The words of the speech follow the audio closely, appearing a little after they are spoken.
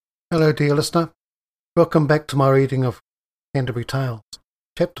Hello, dear listener. Welcome back to my reading of Canterbury Tales.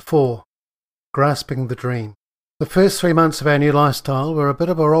 Chapter 4, Grasping the Dream. The first 3 months of our new lifestyle were a bit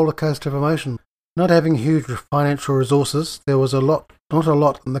of a roller coaster of emotion. Not having huge financial resources, there was not a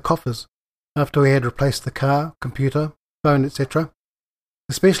lot in the coffers after we had replaced the car, computer, phone, etc.,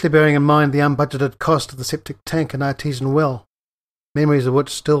 especially bearing in mind the unbudgeted cost of the septic tank and artesian well, memories of which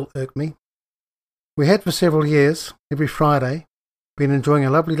still irk me. We had for several years, every Friday, been enjoying a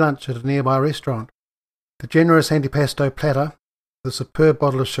lovely lunch at a nearby restaurant. The generous antipasto platter, with a superb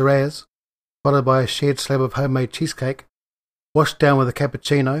bottle of Shiraz, followed by a shared slab of homemade cheesecake, washed down with a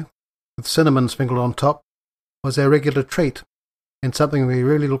cappuccino, with cinnamon sprinkled on top, was our regular treat, and something we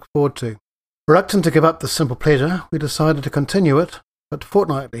really looked forward to. Reluctant to give up this simple pleasure, we decided to continue it, but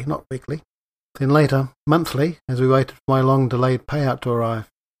fortnightly, not weekly. Then later, monthly, as we waited for my long-delayed payout to arrive.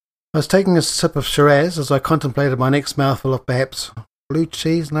 I was taking a sip of Shiraz as I contemplated my next mouthful of perhaps blue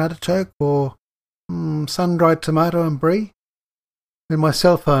cheese and artichoke or sun-dried tomato and brie, when my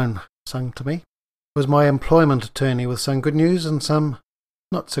cell phone sung to me. It was my employment attorney with some good news and some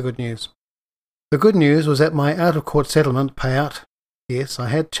not so good news. The good news was that my out-of-court settlement payout, yes, I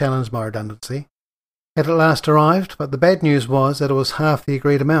had challenged my redundancy, had at last arrived, but the bad news was that it was half the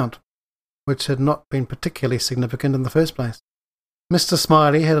agreed amount, which had not been particularly significant in the first place. Mr.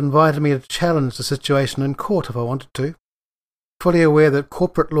 Smiley had invited me to challenge the situation in court if I wanted to, fully aware that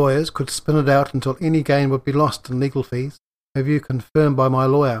corporate lawyers could spin it out until any gain would be lost in legal fees, a view confirmed by my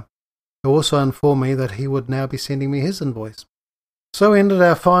lawyer, who also informed me that he would now be sending me his invoice. So ended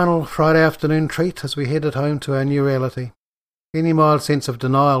our final Friday afternoon treat as we headed home to our new reality. Any mild sense of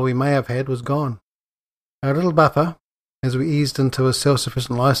denial we may have had was gone. Our little buffer, as we eased into a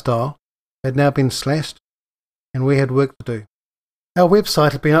self-sufficient lifestyle, had now been slashed, and we had work to do. Our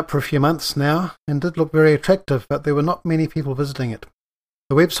website had been up for a few months now, and did look very attractive, but there were not many people visiting it.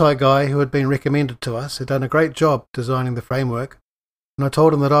 The website guy who had been recommended to us had done a great job designing the framework, and I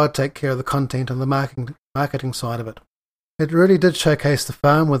told him that I'd take care of the content and the marketing side of it. It really did showcase the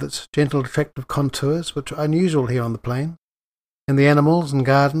farm with its gentle, attractive contours, which are unusual here on the plain, and the animals and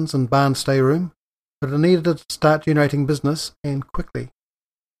gardens and barn stay room, but it needed to start generating business, and quickly.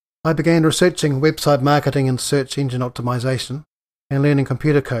 I began researching website marketing and search engine optimization, and learning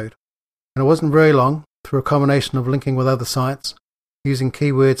computer code, and it wasn't very long, through a combination of linking with other sites, using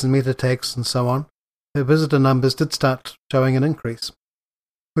keywords and meta tags and so on, that visitor numbers did start showing an increase.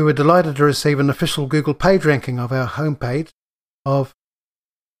 We were delighted to receive an official Google page ranking of our homepage of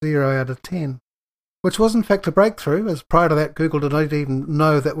 0 out of 10, which was in fact a breakthrough, as prior to that Google did not even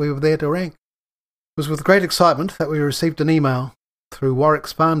know that we were there to rank. It was with great excitement that we received an email through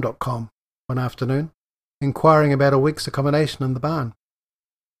warwicksfarm.com one afternoon, inquiring about a week's accommodation in the barn.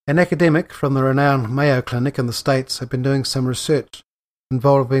 An academic from the renowned Mayo Clinic in the States had been doing some research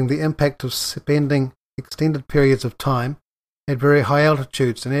involving the impact of spending extended periods of time at very high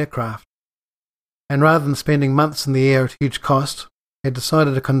altitudes in aircraft, and rather than spending months in the air at huge cost, had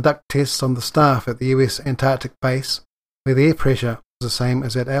decided to conduct tests on the staff at the US Antarctic base, where the air pressure was the same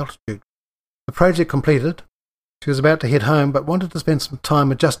as at altitude. The project completed, she was about to head home, but wanted to spend some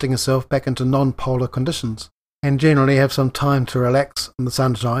time adjusting herself back into non-polar conditions, and generally have some time to relax in the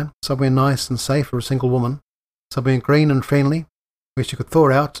sunshine, somewhere nice and safe for a single woman, somewhere green and friendly, where she could thaw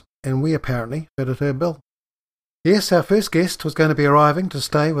out, and we apparently fitted her bill. Yes, our first guest was going to be arriving to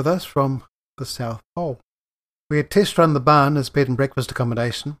stay with us from the South Pole. We had test-run the barn as bed and breakfast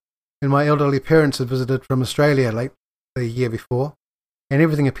accommodation, when my elderly parents had visited from Australia late the year before, and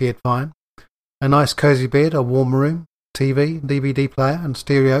everything appeared fine. A nice cosy bed, a warm room, TV, DVD player and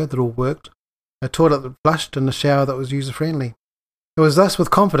stereo that all worked, a toilet that flushed and a shower that was user-friendly. It was thus with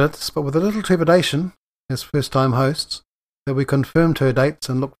confidence, but with a little trepidation, as first-time hosts, that we confirmed her dates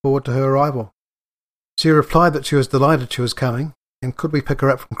and looked forward to her arrival. She replied that she was delighted she was coming, and could we pick her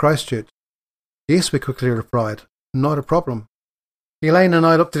up from Christchurch? Yes, we quickly replied, not a problem. Elaine and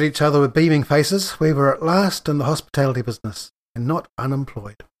I looked at each other with beaming faces. We were at last in the hospitality business, and not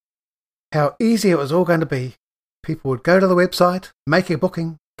unemployed. How easy it was all going to be. People would go to the website, make a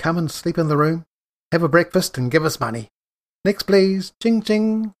booking, come and sleep in the room, have a breakfast and give us money. Next please, ching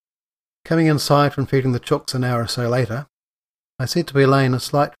ching. Coming inside from feeding the chooks an hour or so later, I said to Elaine, a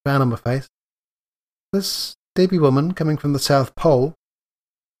slight frown on my face, "This Debbie woman coming from the South Pole,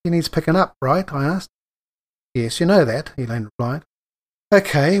 she needs picking up, right?" I asked. "Yes, you know that," Elaine replied.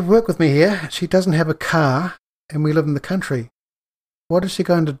 "Okay, work with me here. She doesn't have a car, and we live in the country. What is she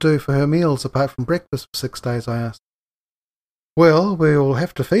going to do for her meals apart from breakfast for 6 days?" I asked. "Well, we'll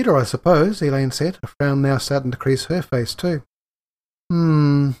have to feed her, I suppose," Elaine said, a frown now starting to crease her face too.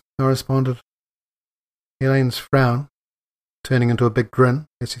 I responded. Elaine's frown turning into a big grin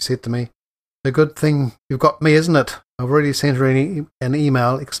as he said to me, "The good thing you've got me, isn't it? I've already sent her an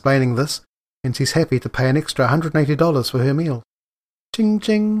email explaining this, and she's happy to pay an extra $180 for her meal." "Ching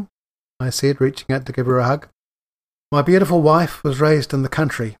ching," I said, reaching out to give her a hug. My beautiful wife was raised in the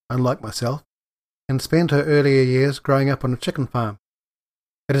country, unlike myself, and spent her earlier years growing up on a chicken farm.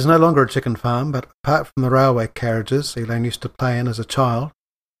 It is no longer a chicken farm, but apart from the railway carriages Elaine used to play in as a child,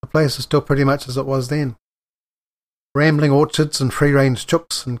 the place is still pretty much as it was then. Rambling orchards and free-range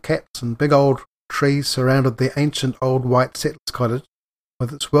chooks and cats and big old trees surrounded the ancient old white settler's cottage,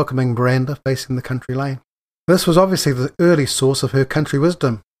 with its welcoming veranda facing the country lane. This was obviously the early source of her country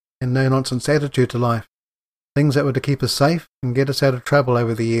wisdom and no-nonsense attitude to life, things that were to keep us safe and get us out of trouble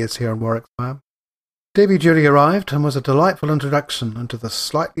over the years here on Warwick's farm. Debbie duly arrived and was a delightful introduction into the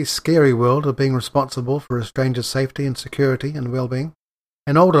slightly scary world of being responsible for a stranger's safety and security and well-being.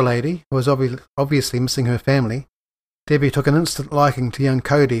 An older lady, who was obviously missing her family, Debbie took an instant liking to young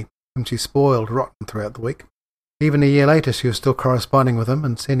Cody, whom she spoiled rotten throughout the week. Even a year later she was still corresponding with him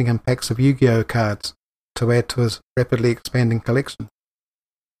and sending him packs of Yu-Gi-Oh cards to add to his rapidly expanding collection.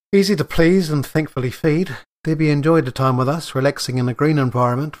 Easy to please and thankfully feed, Debbie enjoyed the time with us, relaxing in a green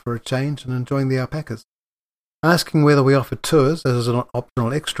environment for a change and enjoying the alpacas. Asking whether we offered tours as an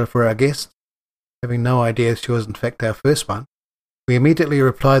optional extra for our guests, having no idea she was in fact our first one, we immediately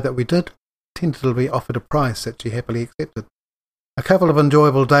replied that we did, tentatively offered a price that she happily accepted. A couple of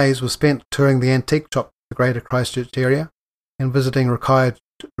enjoyable days were spent touring the antique shop of the Greater Christchurch area and visiting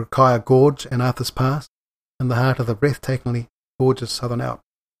Rakaia Gorge and Arthur's Pass in the heart of the breathtakingly gorgeous Southern Alps.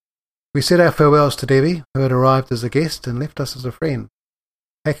 We said our farewells to Debbie, who had arrived as a guest and left us as a friend,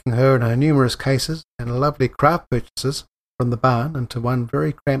 packing her and her numerous cases and lovely craft purchases from the barn into one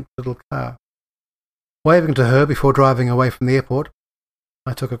very cramped little car. Waving to her before driving away from the airport,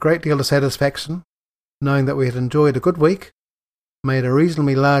 I took a great deal of satisfaction, knowing that we had enjoyed a good week, made a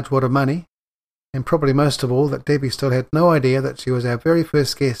reasonably large wad of money, and probably most of all that Debbie still had no idea that she was our very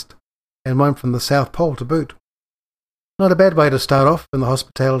first guest, and one from the South Pole to boot. Not a bad way to start off in the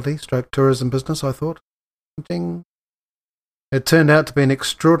hospitality/tourism business, I thought. Ding. It turned out to be an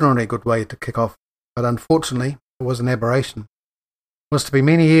extraordinarily good way to kick off, but unfortunately it was an aberration. It was to be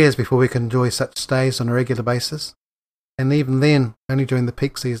many years before we could enjoy such stays on a regular basis, and even then only during the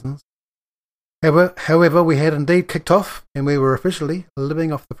peak seasons. However, we had indeed kicked off, and we were officially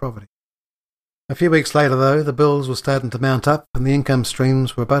living off the property. A few weeks later, though, the bills were starting to mount up, and the income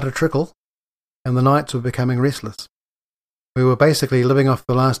streams were but a trickle, and the nights were becoming restless. We were basically living off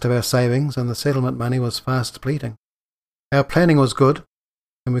the last of our savings, and the settlement money was fast depleting. Our planning was good,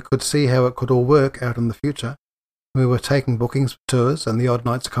 and we could see how it could all work out in the future. We were taking bookings for tours and the odd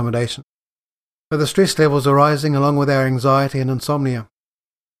night's accommodation. But the stress levels were rising along with our anxiety and insomnia.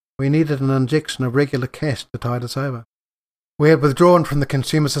 We needed an injection of regular cash to tide us over. We had withdrawn from the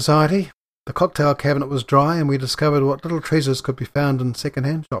Consumer Society, the cocktail cabinet was dry, and we discovered what little treasures could be found in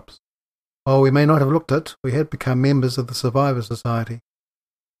second-hand shops. While we may not have looked it, we had become members of the Survivor Society.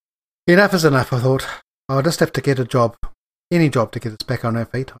 Enough is enough, I thought. I'll just have to get a job. Any job to get us back on our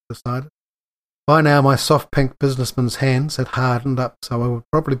feet, I decided. By now my soft pink businessman's hands had hardened up, so I would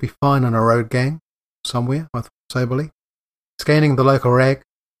probably be fine on a road gang somewhere, I thought soberly. Scanning the local rag,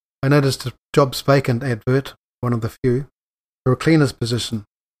 I noticed a jobs vacant advert, one of the few, for a cleaner's position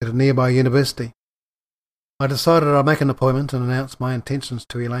at a nearby university. I decided I'd make an appointment and announce my intentions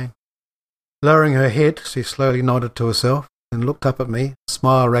to Elaine. Lowering her head, she slowly nodded to herself and looked up at me, a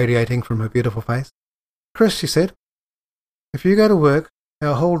smile radiating from her beautiful face. "Chris," she said, "if you go to work,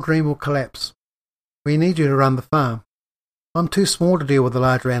 our whole dream will collapse. We need you to run the farm. I'm too small to deal with the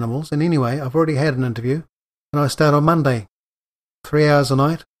larger animals, and anyway, I've already had an interview, and I start on Monday. 3 hours a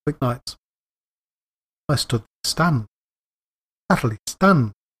night, weeknights." I stood stunned. Utterly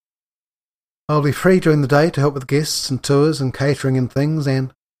stunned. I'll be free during the day to help with guests and tours and catering and things,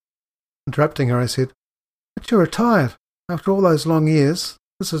 and... Interrupting her, I said, "But you're retired. After all those long years,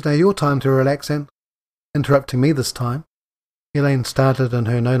 this is now your time to relax," and... Interrupting me this time, Elaine started in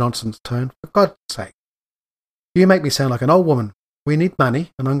her no-nonsense tone, "For God's sake. You make me sound like an old woman. We need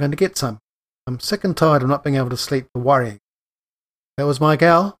money, and I'm going to get some. I'm sick and tired of not being able to sleep for worrying." That was my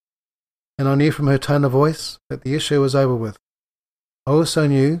gal, and I knew from her tone of voice that the issue was over with. I also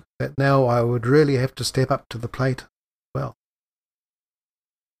knew that now I would really have to step up to the plate